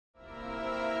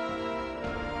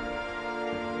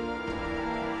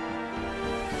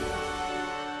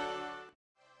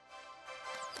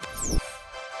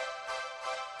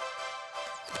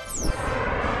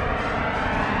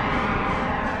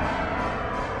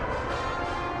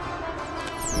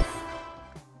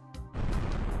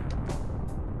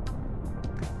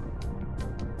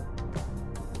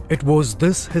It was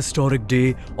this historic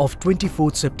day of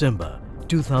 24th September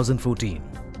 2014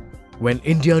 when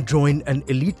India joined an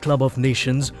elite club of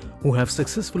nations who have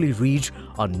successfully reached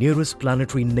our nearest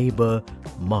planetary neighbor,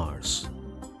 Mars.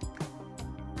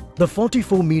 The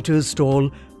 44 meters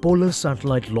tall Polar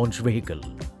Satellite Launch Vehicle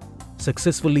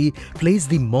successfully placed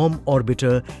the MOM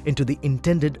orbiter into the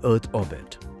intended Earth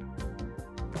orbit.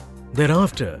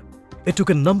 Thereafter, it took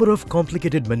a number of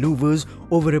complicated maneuvers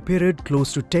over a period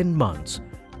close to 10 months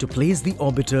to place the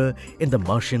orbiter in the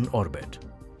Martian orbit.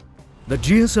 The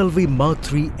GSLV Mark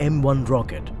III M1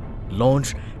 rocket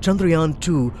launched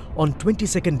Chandrayaan-2 on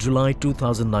 22nd July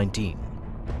 2019.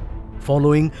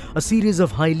 Following a series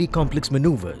of highly complex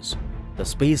maneuvers, the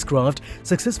spacecraft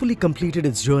successfully completed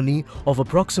its journey of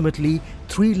approximately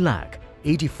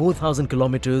 384,000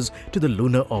 kilometers to the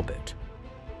lunar orbit.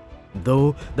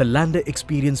 Though the lander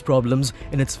experienced problems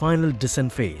in its final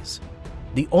descent phase,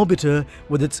 the orbiter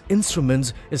with its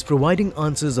instruments is providing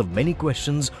answers of many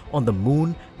questions on the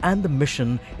moon, and the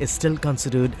mission is still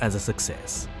considered as a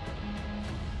success.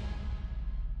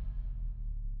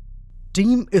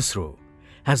 Team ISRO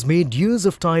has made years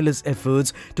of tireless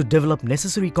efforts to develop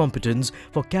necessary competence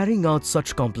for carrying out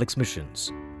such complex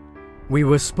missions. We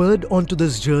were spurred onto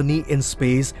this journey in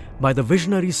space by the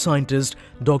visionary scientist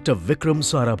Dr. Vikram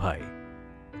Sarabhai,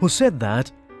 who said that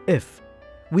if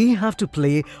we have to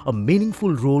play a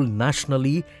meaningful role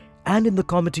nationally and in the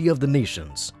comity of the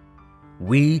nations,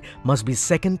 we must be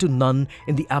second to none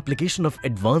in the application of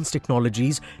advanced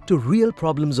technologies to real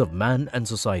problems of man and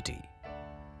society.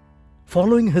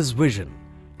 Following his vision,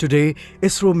 today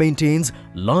ISRO maintains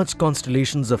large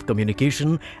constellations of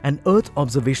communication and Earth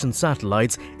observation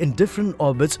satellites in different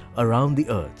orbits around the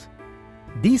Earth.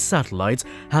 These satellites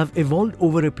have evolved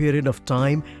over a period of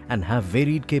time and have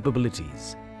varied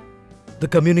capabilities. The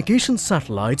communication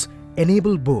satellites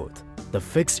enable both the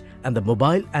fixed and the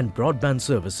mobile and broadband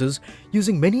services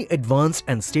using many advanced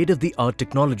and state-of-the-art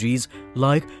technologies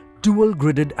like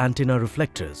dual-gridded antenna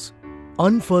reflectors,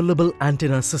 unfurlable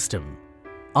antenna system,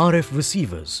 RF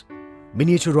receivers,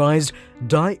 miniaturized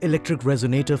dielectric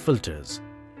resonator filters,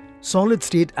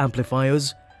 solid-state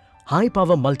amplifiers,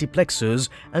 high-power multiplexers,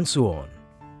 and so on.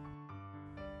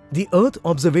 The Earth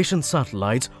observation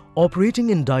satellites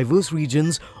operating in diverse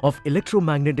regions of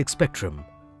electromagnetic spectrum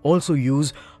also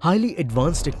use highly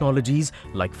advanced technologies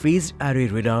like phased array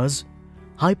radars,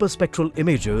 hyperspectral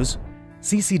imagers,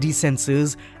 CCD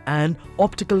sensors, and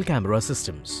optical camera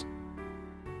systems.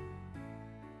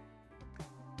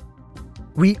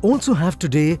 We also have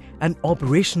today an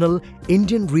operational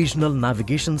Indian Regional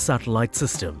Navigation Satellite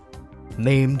System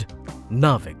named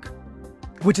NAVIC,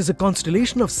 which is a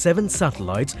constellation of 7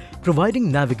 satellites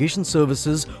providing navigation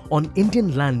services on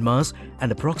Indian landmass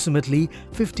and approximately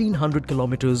 1,500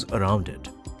 kilometers around it.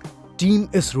 Team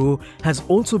ISRO has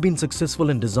also been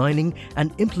successful in designing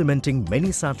and implementing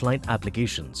many satellite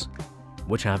applications,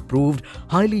 which have proved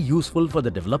highly useful for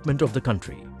the development of the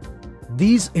country.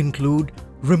 These include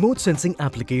remote sensing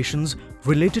applications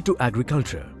related to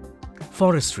agriculture,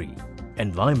 forestry,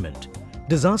 environment,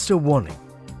 disaster warning,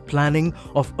 planning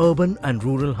of urban and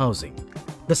rural housing.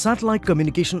 The satellite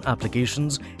communication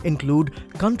applications include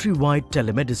countrywide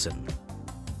telemedicine,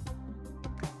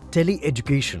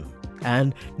 tele-education,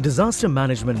 and disaster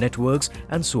management networks,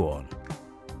 and so on.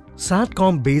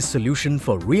 SATCOM-based solution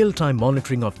for real-time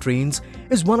monitoring of trains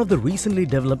is one of the recently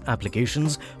developed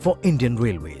applications for Indian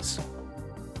Railways.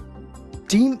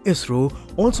 Team ISRO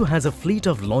also has a fleet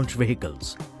of launch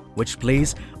vehicles, which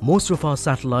place most of our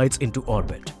satellites into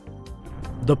orbit.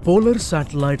 The Polar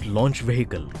Satellite Launch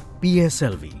Vehicle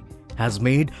 (PSLV) has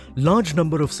made large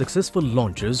number of successful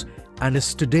launches and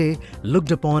is today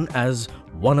looked upon as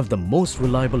one of the most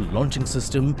reliable launching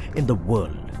system in the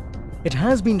world. It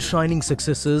has been shining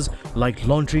successes like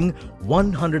launching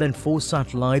 104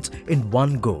 satellites in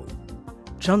one go,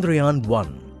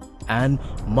 Chandrayaan-1 and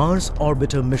Mars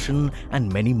Orbiter mission,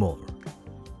 and many more.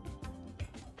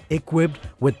 Equipped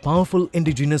with powerful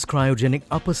indigenous cryogenic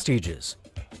upper stages,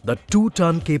 the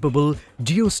 2-ton capable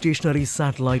geostationary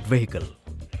satellite vehicle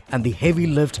and the heavy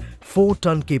lift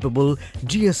 4-ton capable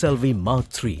GSLV Mark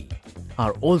III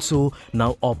are also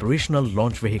now operational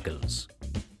launch vehicles.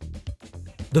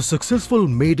 The successful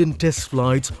maiden test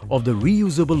flights of the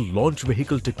Reusable Launch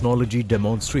Vehicle Technology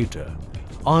Demonstrator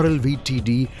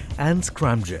RLV-TD and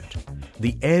Scramjet,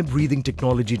 the air-breathing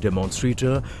technology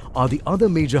demonstrator, are the other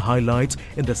major highlights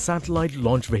in the satellite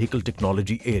launch vehicle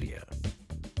technology area.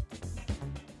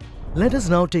 Let us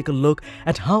now take a look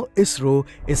at how ISRO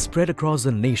is spread across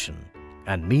the nation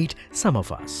and meet some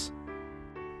of us.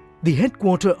 The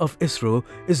headquarters of ISRO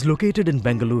is located in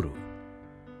Bengaluru.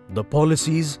 The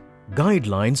policies,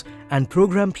 guidelines and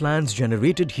program plans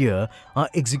generated here are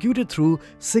executed through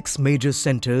 6 major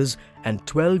centers and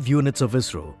 12 units of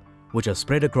ISRO, which are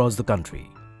spread across the country.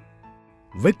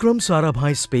 Vikram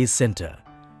Sarabhai Space Center,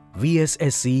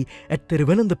 VSSC at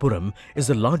Thiruvananthapuram is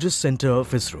the largest center of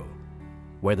ISRO,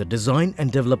 where the design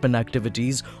and development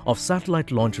activities of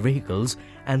satellite launch vehicles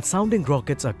and sounding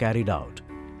rockets are carried out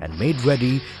and made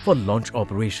ready for launch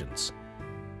operations.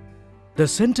 The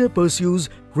center pursues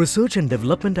research and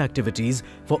development activities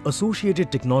for associated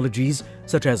technologies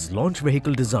such as launch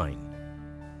vehicle design,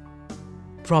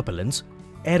 propellants,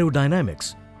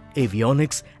 aerodynamics,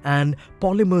 avionics and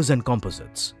polymers and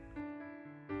composites.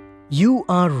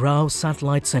 U.R. Rao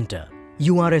Satellite Center,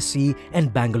 URSC in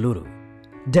Bangalore,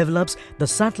 develops the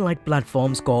satellite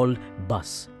platforms called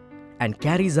BUS and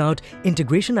carries out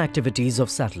integration activities of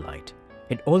satellite.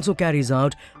 It also carries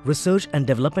out research and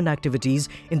development activities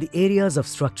in the areas of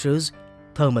structures,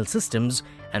 thermal systems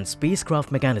and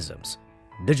spacecraft mechanisms,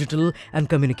 digital and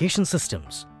communication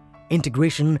systems,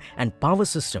 integration and power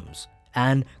systems,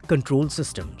 and control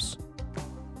systems.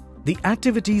 The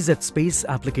activities at Space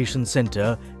Application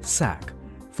Center, SAC,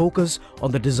 focus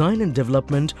on the design and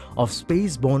development of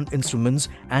space-borne instruments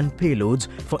and payloads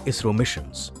for ISRO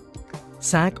missions.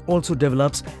 SAC also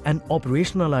develops and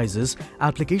operationalizes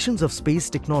applications of space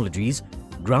technologies,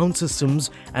 ground systems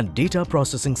and data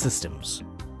processing systems.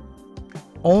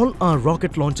 All our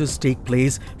rocket launches take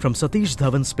place from Satish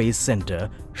Dhawan Space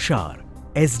Center, Shar,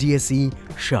 SDSE,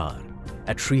 Shar,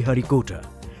 at Sriharikota,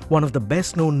 one of the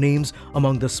best-known names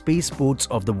among the spaceports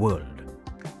of the world.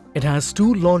 It has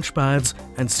 2 launch pads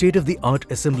and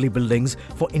state-of-the-art assembly buildings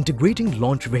for integrating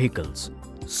launch vehicles,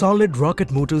 solid rocket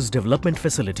motors development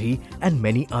facility and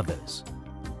many others.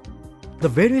 The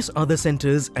various other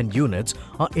centers and units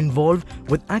are involved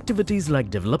with activities like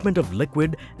development of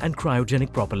liquid and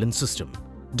cryogenic propellant system,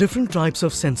 different types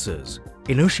of sensors,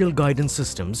 inertial guidance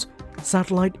systems,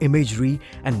 satellite imagery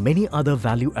and many other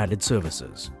value-added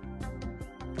services.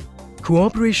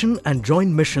 Cooperation and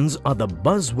joint missions are the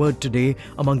buzzword today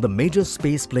among the major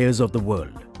space players of the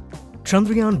world.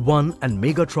 Chandrayaan-1 and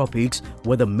Megatropics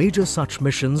were the major such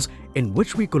missions in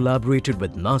which we collaborated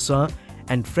with NASA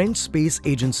and French Space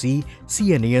Agency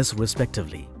CNES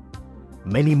respectively.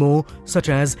 Many more, such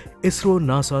as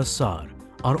ISRO-NASA SAR,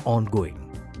 are ongoing.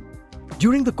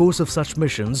 During the course of such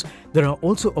missions, there are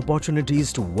also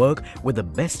opportunities to work with the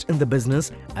best in the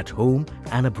business at home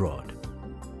and abroad.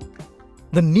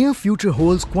 The near future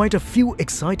holds quite a few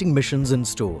exciting missions in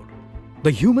store.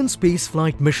 The human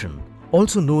spaceflight mission,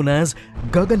 also known as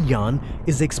Gaganyaan,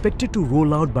 is expected to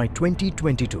roll out by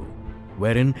 2022,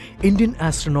 wherein Indian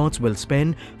astronauts will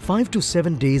spend 5 to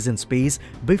 7 days in space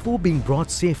before being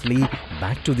brought safely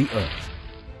back to the Earth.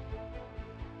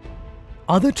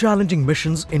 Other challenging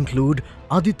missions include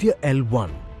Aditya L1,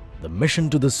 the mission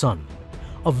to the Sun,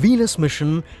 a Venus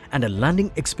mission and a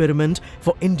landing experiment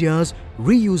for India's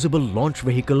reusable launch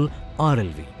vehicle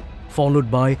RLV, followed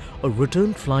by a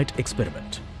return flight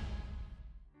experiment.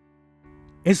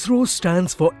 ISRO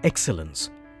stands for excellence,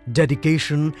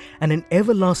 dedication and an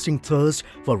everlasting thirst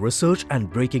for research and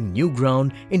breaking new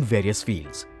ground in various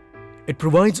fields. It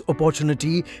provides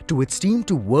opportunity to its team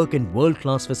to work in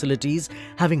world-class facilities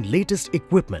having latest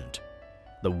equipment.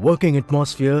 The working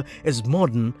atmosphere is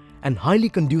modern and highly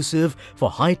conducive for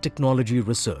high technology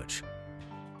research.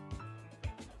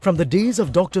 From the days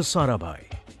of Dr. Sarabhai,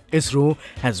 ISRO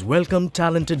has welcomed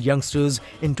talented youngsters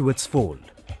into its fold.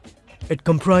 It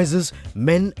comprises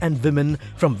men and women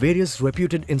from various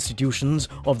reputed institutions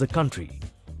of the country.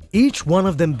 Each one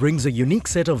of them brings a unique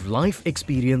set of life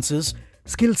experiences,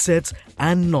 skill sets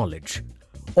and knowledge,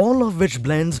 all of which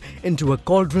blends into a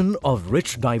cauldron of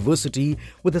rich diversity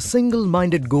with a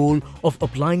single-minded goal of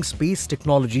applying space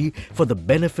technology for the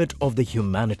benefit of the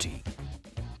humanity.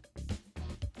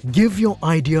 Give your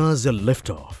ideas a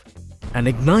lift-off and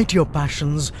ignite your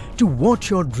passions to watch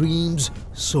your dreams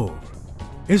soar.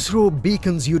 ISRO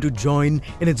beckons you to join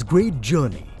in its great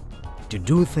journey to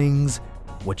do things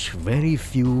which very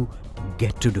few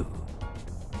get to do.